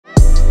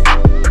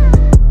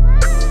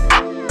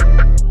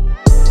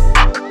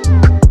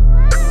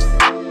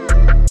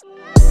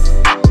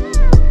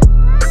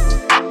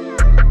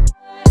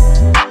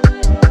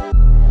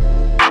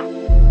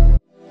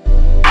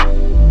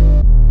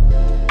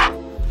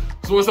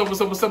So what's up,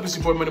 what's up, what's up? It's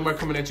your boy Money Mark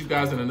coming at you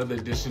guys in another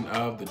edition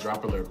of the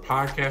Drop Alert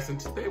Podcast. And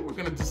today we're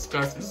going to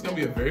discuss, this is going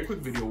to be a very quick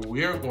video.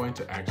 We are going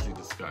to actually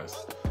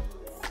discuss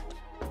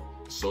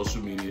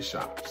social media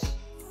shops.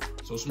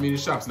 Social media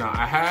shops. Now,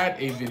 I had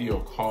a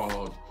video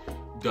called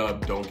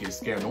Dub Don't Get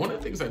Scammed. And one of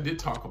the things I did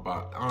talk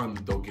about on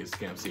the Don't Get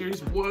Scammed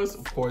series was,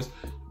 of course,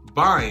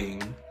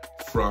 buying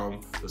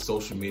from the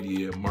social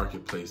media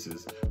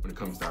marketplaces when it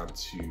comes down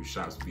to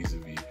shops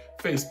vis-a-vis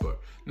Facebook.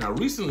 Now,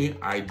 recently,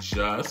 I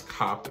just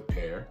copped a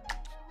pair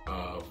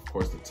of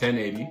course, the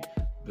 1080,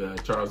 the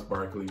Charles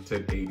Barkley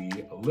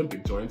 1080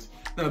 Olympic joints.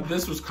 Now,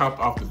 this was copped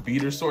off the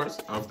beater source,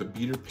 off the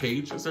beater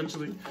page,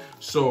 essentially.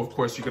 So, of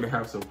course, you're gonna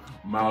have some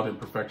mild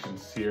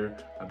imperfections here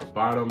at the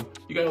bottom.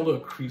 You got a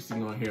little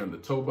creasing on here on the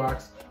toe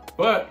box.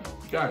 But,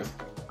 guys,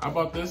 I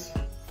bought this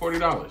 $40.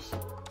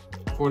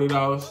 $40,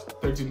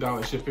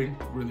 $13 shipping.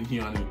 Really, he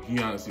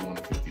honestly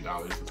wanted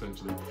 $50,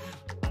 essentially.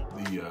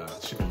 The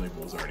shipping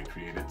label was already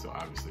created, so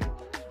obviously,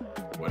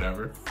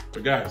 whatever.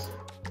 But guys,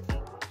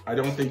 I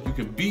don't think you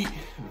can beat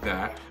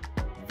that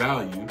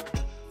value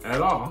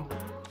at all.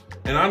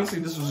 And honestly,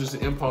 this was just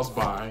an impulse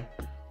buy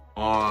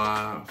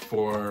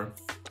for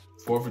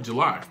 4th of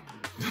July.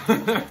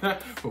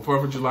 For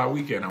 4th of July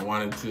weekend, I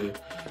wanted to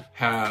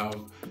have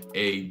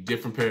a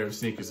different pair of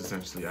sneakers,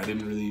 essentially.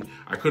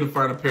 I couldn't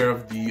find a pair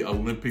of the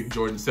Olympic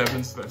Jordan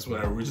 7s. That's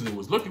what I originally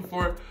was looking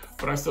for,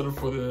 but I settled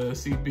for the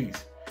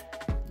CBs.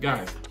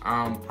 Guys,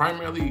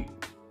 primarily,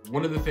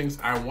 one of the things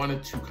I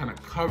wanted to kind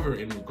of cover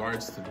in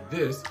regards to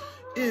this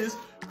is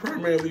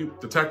primarily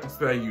the tactics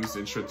that I use to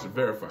ensure to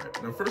verify it.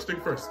 Now, first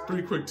thing first,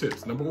 3 quick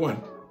tips. Number 1,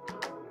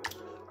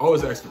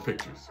 always ask for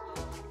pictures.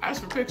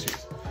 Ask for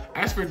pictures.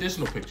 Ask for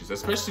additional pictures,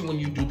 especially when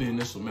you do the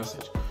initial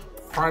message.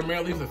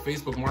 Primarily, the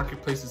Facebook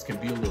marketplaces can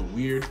be a little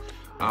weird.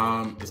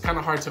 It's kind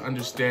of hard to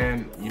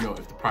understand,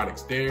 if the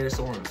product's there,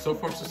 so on and so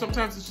forth. So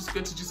sometimes it's just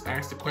good to just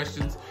ask the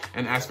questions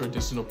and ask for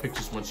additional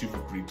pictures once you've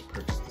agreed to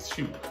purchase the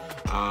shoe.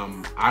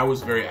 I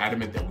was very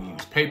adamant that we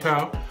use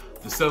PayPal.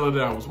 The seller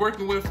that I was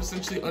working with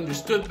essentially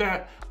understood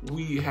that.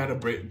 We had a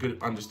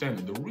good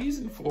understanding. The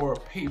reason for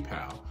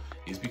PayPal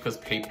is because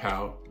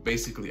PayPal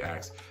basically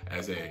acts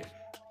as a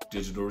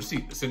digital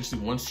receipt. Essentially,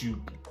 once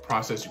you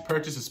process your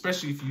purchase,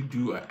 especially if you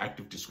do an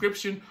active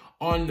description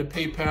on the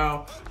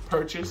PayPal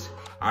purchase,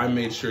 I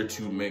made sure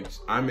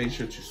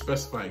to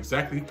specify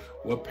exactly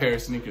what pair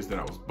of sneakers that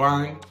I was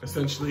buying,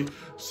 essentially.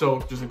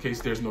 So just in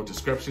case there's no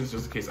descriptions,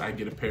 just in case I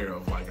get a pair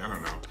of, like, I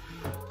don't know,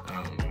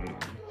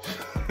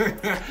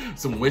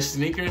 some Wish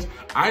sneakers,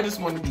 I just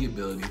wanted the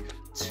ability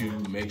to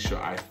make sure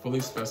I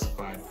fully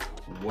specified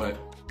what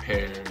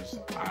pairs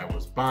I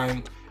was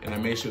buying, and I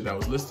made sure that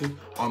was listed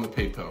on the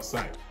PayPal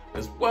site.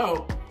 As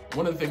well,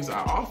 one of the things I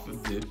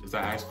often did is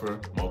I asked for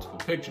multiple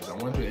pictures. I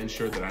wanted to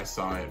ensure that I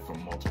saw it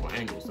from multiple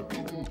angles. The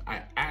reason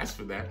I asked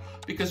for that,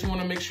 because you want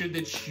to make sure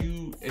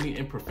that any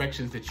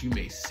imperfections that you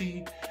may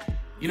see,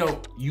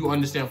 you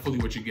understand fully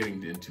what you're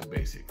getting into,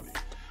 basically.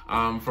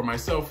 For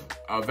myself,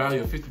 a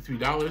value of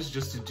 $53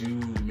 just to do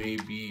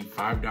maybe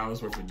 $5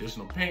 worth of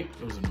additional paint,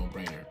 it was a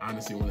no-brainer.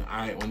 Honestly,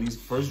 when these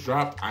first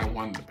dropped, I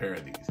wanted a pair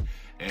of these,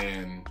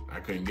 and I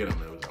couldn't get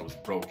them. I was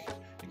broke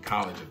in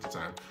college at the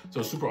time. So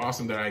it's super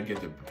awesome that I get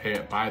to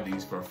buy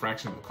these for a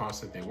fraction of the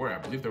cost that they were. I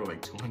believe they were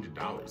like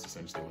 $200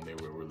 essentially when they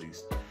were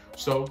released.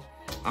 So,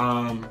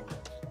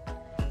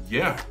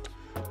 yeah.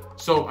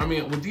 So, I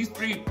mean, with these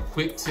 3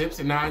 quick tips,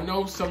 and now I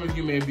know some of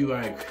you may be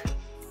like,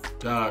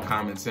 duh,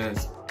 common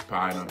sense,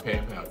 buying on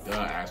PayPal, duh,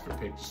 ask for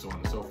pictures, so on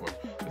and so forth.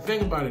 The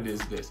thing about it is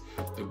this,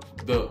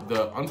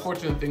 the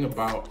unfortunate thing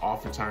about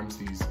oftentimes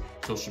these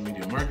social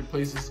media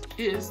marketplaces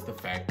is the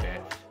fact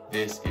that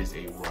this is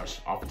a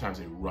rush, oftentimes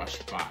a rush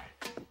buy,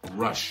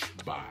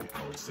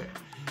 I would say.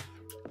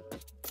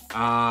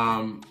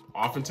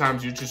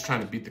 Oftentimes you're just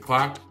trying to beat the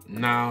clock.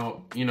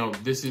 Now,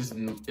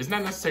 it's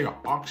not necessarily an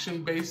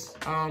auction-based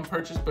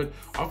purchase, but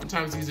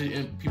oftentimes these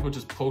are people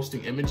just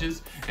posting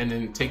images and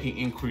then taking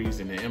inquiries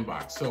in the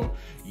inbox. So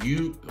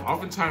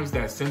oftentimes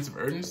that sense of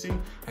urgency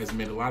has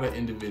made a lot of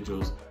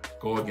individuals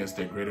go against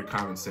their greater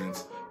common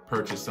sense,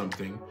 purchase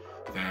something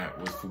that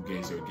was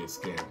fugazi or get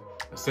scammed.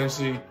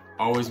 Essentially,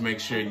 always make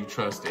sure you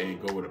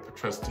go with a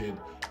trusted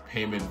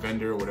payment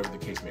vendor, whatever the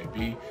case may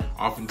be.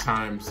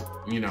 Oftentimes,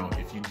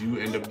 if you do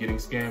end up getting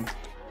scammed,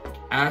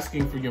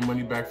 asking for your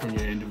money back from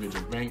your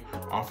individual bank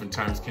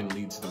oftentimes can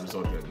lead to the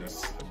result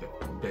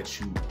that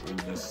you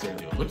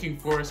necessarily are looking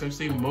for.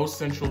 Essentially, most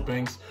central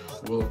banks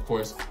will, of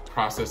course,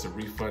 process a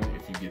refund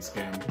if you get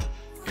scammed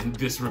in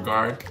this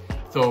regard.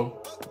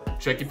 So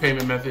check your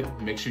payment method.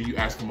 Make sure you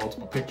ask for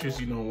multiple pictures.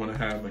 You don't want to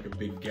have like a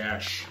big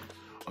gash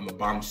on the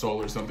bottom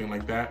sole or something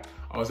like that.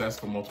 Always ask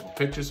for multiple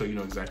pictures so you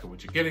know exactly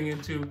what you're getting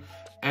into.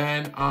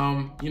 And,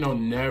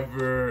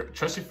 never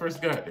trust your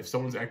first gut. If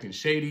someone's acting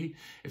shady,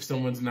 if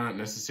someone's not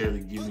necessarily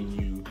giving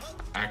you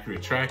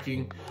accurate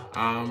tracking,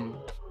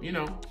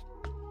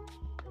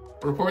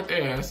 report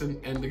their ass in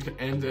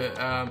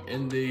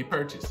the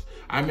purchase.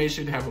 I made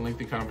sure to have a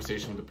lengthy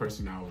conversation with the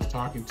person I was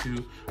talking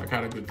to. I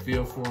got a good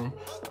feel for him.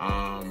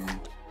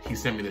 He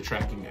sent me the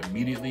tracking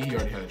immediately. He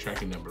already had a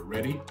tracking number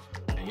ready.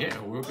 And yeah,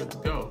 we were good to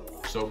go.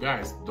 So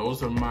guys,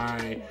 those are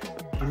my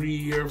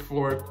 3 or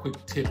 4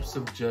 quick tips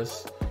of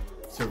just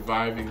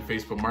surviving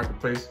Facebook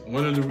Marketplace.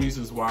 One of the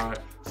reasons why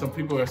some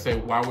people are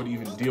saying, why would you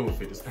even deal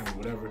with it? It's kind of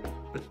whatever.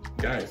 But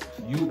guys,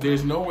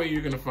 there's no way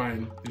you're gonna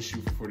find this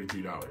shoe for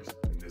 $43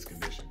 in this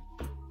condition.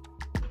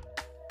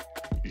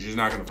 You're just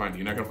not gonna find it.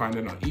 You're not gonna find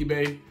it on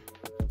eBay.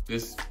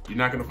 You're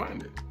not gonna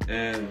find it.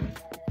 And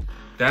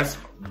that's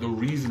the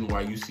reason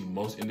why you see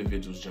most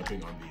individuals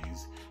jumping on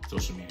these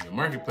social media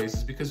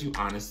marketplaces, because you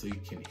honestly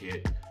can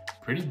hit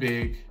pretty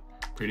big,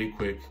 pretty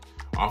quick.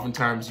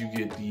 Oftentimes you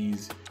get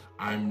these,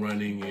 I'm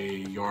running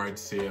a yard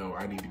sale,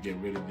 I need to get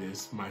rid of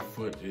this, my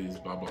foot is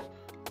blah blah.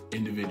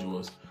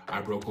 Individuals,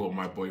 I broke up with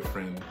my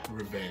boyfriend,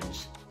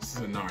 revenge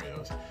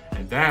scenarios.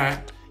 And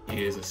that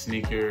is a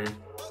sneaker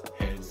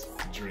heads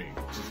drink.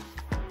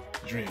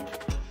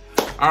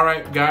 All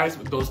right, guys,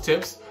 with those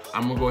tips,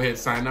 I'm gonna go ahead and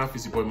sign off.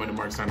 It's your boy Money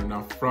Mark signing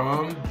off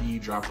from the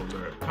Drop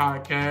Alert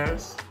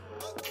Podcast.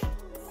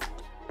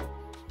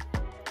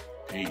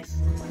 Peace.